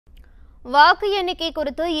வாக்கு எண்ணிக்கை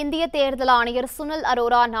குறித்து இந்திய தேர்தல் ஆணையர் சுனில்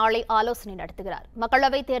அரோரா நாளை ஆலோசனை நடத்துகிறார்.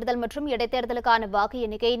 மக்களவைத் தேர்தல் மற்றும் இடைத்தேர்தலுக்கான வாக்கு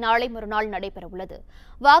எண்ணிக்கை நாளை மறுநாள் நடைபெறவுள்ளது.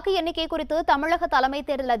 வாக்கு எண்ணிக்கை குறித்து தமிழக தலைமை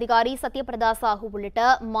தேர்தல் அதிகாரி சத்யபிரதா சாஹூ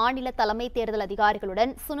உள்ளிட்ட மாநில தலைமை தேர்தல்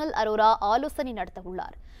அதிகாரிகளுடன் சுனில் அரோரா ஆலோசனை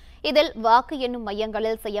நடத்தவுள்ளார். இதில் வாக்கு எண்ணும்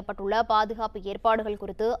மையங்களில் செய்யப்பட்டுள்ள பாதுகாப்பு ஏற்பாடுகள்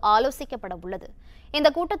குறித்து ஆலோசிக்கப்பட உள்ளது. இந்த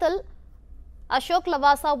கூட்டத்தில் அசோக்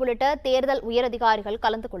லவாசா உள்ளிட்ட தேர்தல் உயரதிகாரிகள்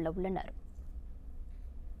கலந்து கொள்ள உள்ளனர்.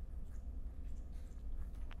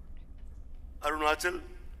 अरुणाचल,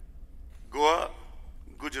 गोवा,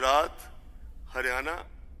 गुजरात, हरियाणा.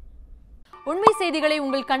 உண்மை செய்திகளை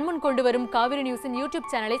உங்கள் கண்முன் கொண்டு வரும் காவிரி நியூஸின்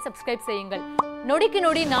யூடியூப் சேனலை சப்ஸ்கிரைப் செய்யுங்கள். நொடிக்கு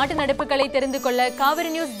நொடி நாட்டு நடப்புகளை தெரிந்து கொள்ள காவிரி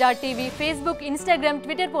நியூஸ்.tv, Facebook, Instagram,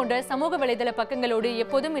 Twitter போன்ற சமூக வலைதள பக்கங்களோடு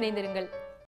எப்போதும் இணைந்திருங்கள்.